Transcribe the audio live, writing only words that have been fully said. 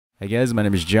Hey guys, my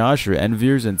name is Josh or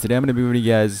Enviers, and today I'm going to be giving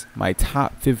you guys my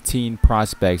top 15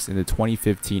 prospects in the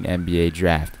 2015 NBA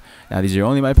draft. Now these are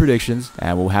only my predictions,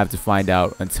 and we'll have to find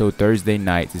out until Thursday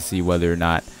night to see whether or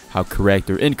not how correct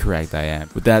or incorrect I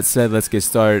am. With that said, let's get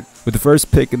started. With the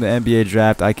first pick in the NBA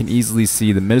draft, I can easily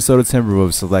see the Minnesota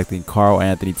Timberwolves selecting Karl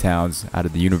Anthony Towns out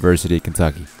of the University of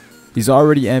Kentucky. He's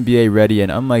already NBA ready,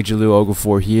 and unlike Jahlil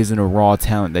Okafor, he isn't a raw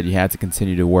talent that you have to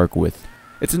continue to work with.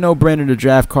 It's a no-brainer to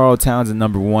draft Karl Towns at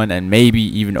number 1 and maybe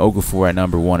even Okafor at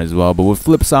number 1 as well. But with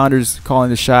Flip Saunders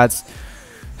calling the shots,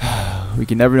 we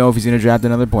can never know if he's going to draft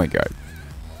another point guard.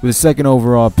 With the second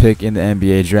overall pick in the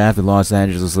NBA draft, the Los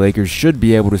Angeles Lakers should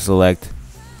be able to select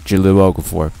Jahlil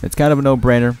Okafor. It's kind of a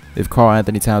no-brainer. If Karl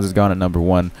Anthony Towns is gone at number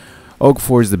 1,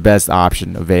 Okafor is the best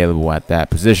option available at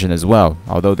that position as well.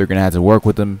 Although they're going to have to work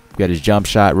with him, get his jump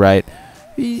shot right,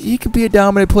 he could be a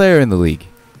dominant player in the league.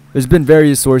 There's been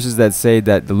various sources that say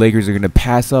that the Lakers are going to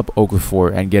pass up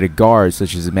Okafor and get a guard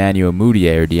such as Emmanuel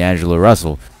Mudiay or D'Angelo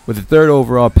Russell. With the third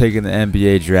overall pick in the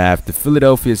NBA draft, the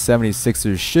Philadelphia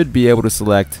 76ers should be able to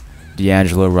select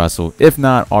D'Angelo Russell, if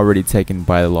not already taken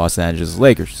by the Los Angeles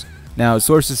Lakers. Now,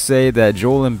 sources say that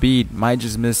Joel Embiid might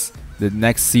just miss the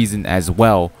next season as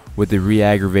well with the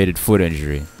re-aggravated foot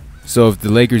injury. So if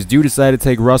the Lakers do decide to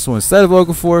take Russell instead of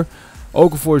Okafor,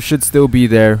 Okafor should still be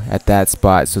there at that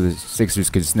spot so the Sixers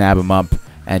could snap him up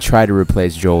and try to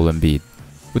replace Joel Embiid.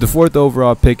 With the fourth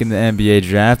overall pick in the NBA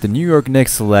draft, the New York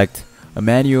Knicks select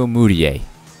Emmanuel Mudiay.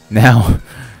 Now,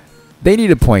 they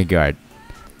need a point guard.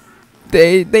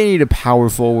 They need a power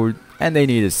forward, and they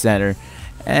need a center.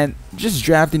 And just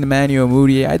drafting Emmanuel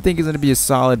Mudiay, I think is going to be a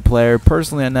solid player.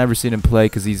 Personally, I've never seen him play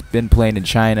because he's been playing in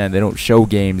China, and they don't show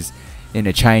games in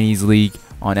a Chinese league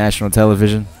on national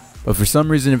television. But for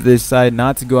some reason, if they decide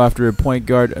not to go after a point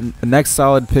guard, the next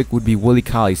solid pick would be Willie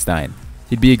Cauley-Stein.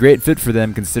 He'd be a great fit for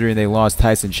them considering they lost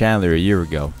Tyson Chandler a year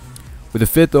ago. With the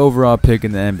fifth overall pick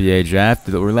in the NBA draft,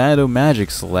 the Orlando Magic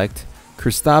select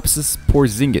Kristaps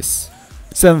Porzingis.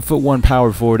 7'1"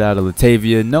 power forward out of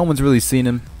Latavia. No one's really seen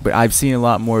him, but I've seen a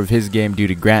lot more of his game due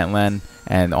to Grantland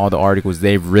and all the articles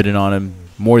they've written on him,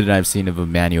 more than I've seen of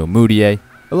Emmanuel Mudiay.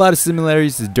 A lot of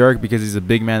similarities to Dirk because he's a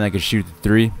big man that can shoot the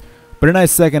three. But a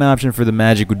nice second option for the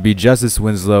Magic would be Justice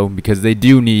Winslow because they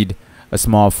do need a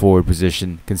small forward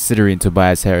position considering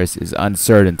Tobias Harris is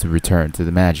uncertain to return to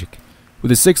the Magic. With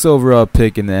the sixth overall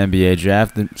pick in the NBA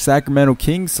draft, the Sacramento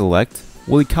Kings select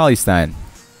Willie Cauley-Stein.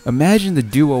 Imagine the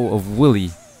duo of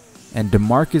Willie and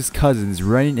DeMarcus Cousins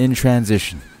running in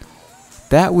transition.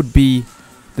 That would be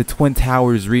the Twin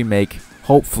Towers remake,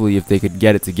 hopefully, if they could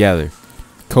get it together.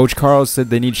 Coach Carl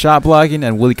said they need shot blocking,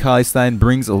 and Willie Cauley-Stein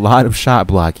brings a lot of shot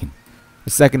blocking. The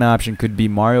second option could be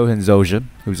Mario Hezonja,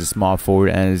 who's a small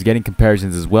forward and is getting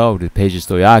comparisons as well to Peja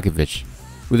Stojakovic.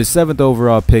 With the seventh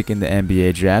overall pick in the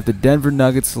NBA draft, the Denver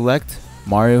Nuggets select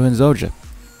Mario Hezonja.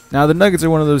 Now, the Nuggets are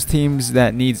one of those teams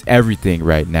that needs everything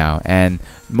right now, and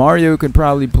Mario can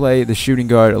probably play the shooting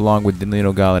guard along with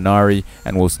Danilo Gallinari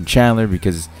and Wilson Chandler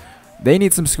because they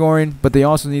need some scoring, but they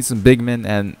also need some big men,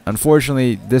 and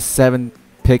unfortunately, this seventh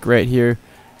pick right here,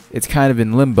 it's kind of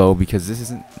in limbo because this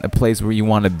isn't a place where you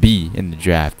want to be in the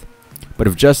draft. But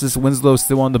if Justice Winslow is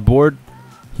still on the board,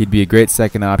 he'd be a great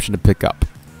second option to pick up.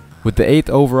 With the 8th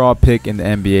overall pick in the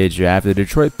NBA draft, the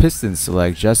Detroit Pistons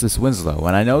select Justice Winslow.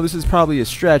 And I know this is probably a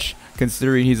stretch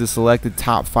considering he's a selected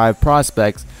top 5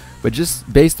 prospect, but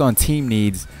just based on team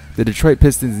needs, the Detroit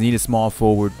Pistons need a small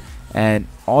forward, and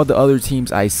all the other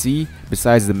teams I see,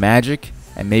 besides the Magic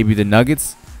and maybe the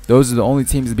Nuggets, those are the only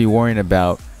teams to be worrying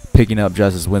about picking up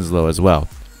Justice Winslow as well.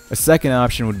 A second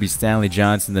option would be Stanley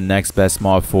Johnson, the next best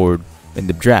small forward in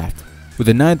the draft. With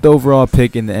the 9th overall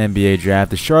pick in the NBA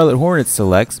draft, the Charlotte Hornets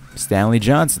selects Stanley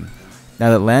Johnson.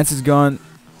 Now that Lance is gone,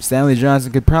 Stanley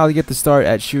Johnson could probably get the start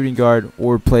at shooting guard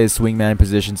or play a swingman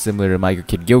position similar to Michael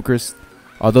Kidd-Gilchrist.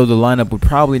 Although the lineup would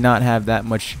probably not have that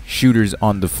much shooters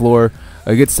on the floor,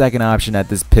 a good second option at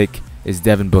this pick is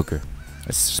Devin Booker,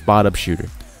 a spot-up shooter.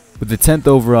 With the 10th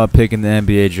overall pick in the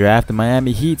NBA draft, the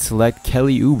Miami Heat select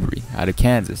Kelly Oubre out of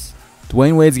Kansas.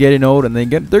 Dwayne Wade's getting old, and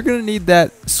they're going to need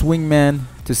that swingman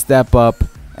to step up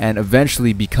and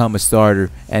eventually become a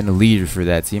starter and a leader for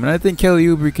that team. And I think Kelly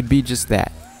Oubre could be just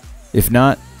that. If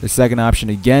not, the second option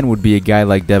again would be a guy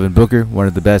like Devin Booker, one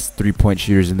of the best three-point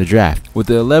shooters in the draft. With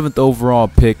the 11th overall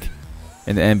pick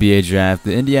in the NBA draft,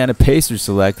 the Indiana Pacers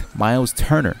select Miles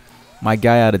Turner, my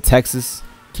guy out of Texas.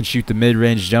 Can shoot the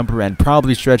mid-range jumper and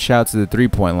probably stretch out to the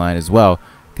three-point line as well.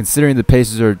 Considering the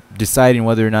Pacers are deciding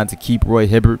whether or not to keep Roy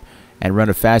Hibbert and run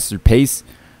a faster pace,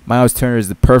 Miles Turner is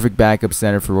the perfect backup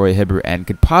center for Roy Hibbert and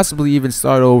could possibly even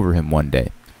start over him one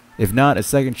day. If not, a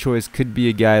second choice could be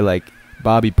a guy like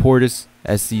Bobby Portis,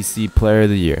 SEC Player of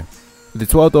the Year. With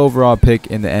the 12th overall pick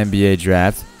in the NBA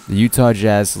draft, the Utah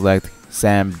Jazz select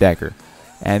Sam Dekker.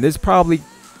 And this probably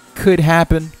could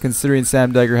happen considering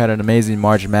Sam Dekker had an amazing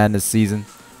March Madness season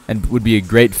and would be a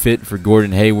great fit for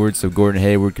Gordon Hayward, so Gordon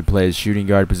Hayward could play his shooting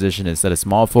guard position instead of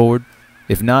small forward.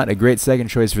 If not, a great second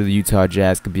choice for the Utah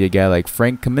Jazz could be a guy like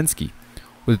Frank Kaminsky.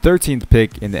 With the 13th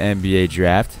pick in the NBA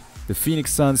draft, the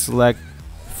Phoenix Suns select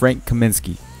Frank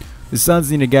Kaminsky. The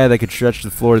Suns need a guy that could stretch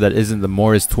the floor that isn't the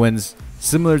Morris twins,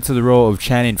 similar to the role of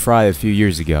Channing Frye a few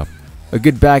years ago. A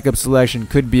good backup selection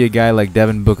could be a guy like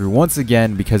Devin Booker once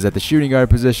again, because at the shooting guard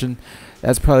position,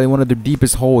 that's probably one of their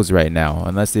deepest holes right now,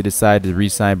 unless they decide to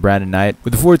re-sign Brandon Knight.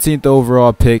 With the 14th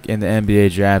overall pick in the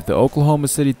NBA draft, the Oklahoma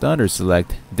City Thunder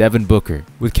select Devin Booker.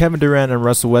 With Kevin Durant and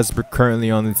Russell Westbrook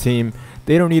currently on the team,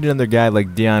 they don't need another guy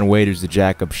like Dion Waiters to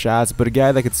jack up shots, but a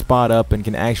guy that can spot up and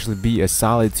can actually be a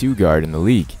solid two guard in the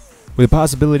league. With the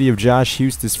possibility of Josh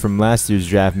Huestis from last year's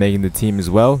draft making the team as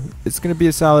well, it's going to be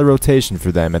a solid rotation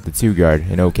for them at the two guard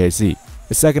in OKC.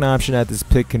 The second option at this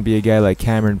pick can be a guy like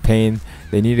Cameron Payne.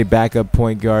 They need a backup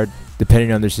point guard,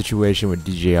 depending on their situation with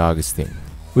DJ Augustin.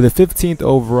 With the 15th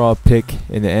overall pick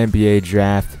in the NBA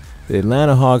draft, the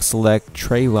Atlanta Hawks select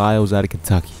Trey Lyles out of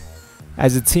Kentucky.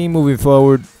 As a team moving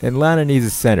forward, Atlanta needs a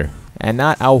center, and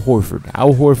not Al Horford.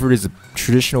 Al Horford is a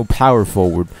traditional power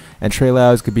forward, and Trey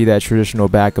Lyles could be that traditional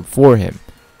backup for him,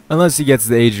 unless he gets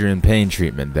the Adrian Payne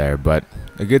treatment there, but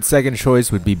a good second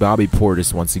choice would be Bobby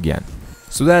Portis once again.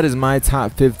 So that is my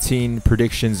top 15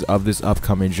 predictions of this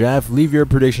upcoming draft. Leave your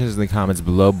predictions in the comments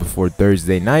below before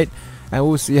Thursday night, and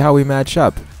we'll see how we match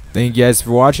up. Thank you guys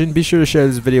for watching. Be sure to share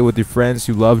this video with your friends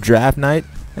who love draft night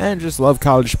and just love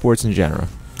college sports in general.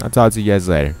 I'll talk to you guys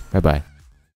later. Bye-bye.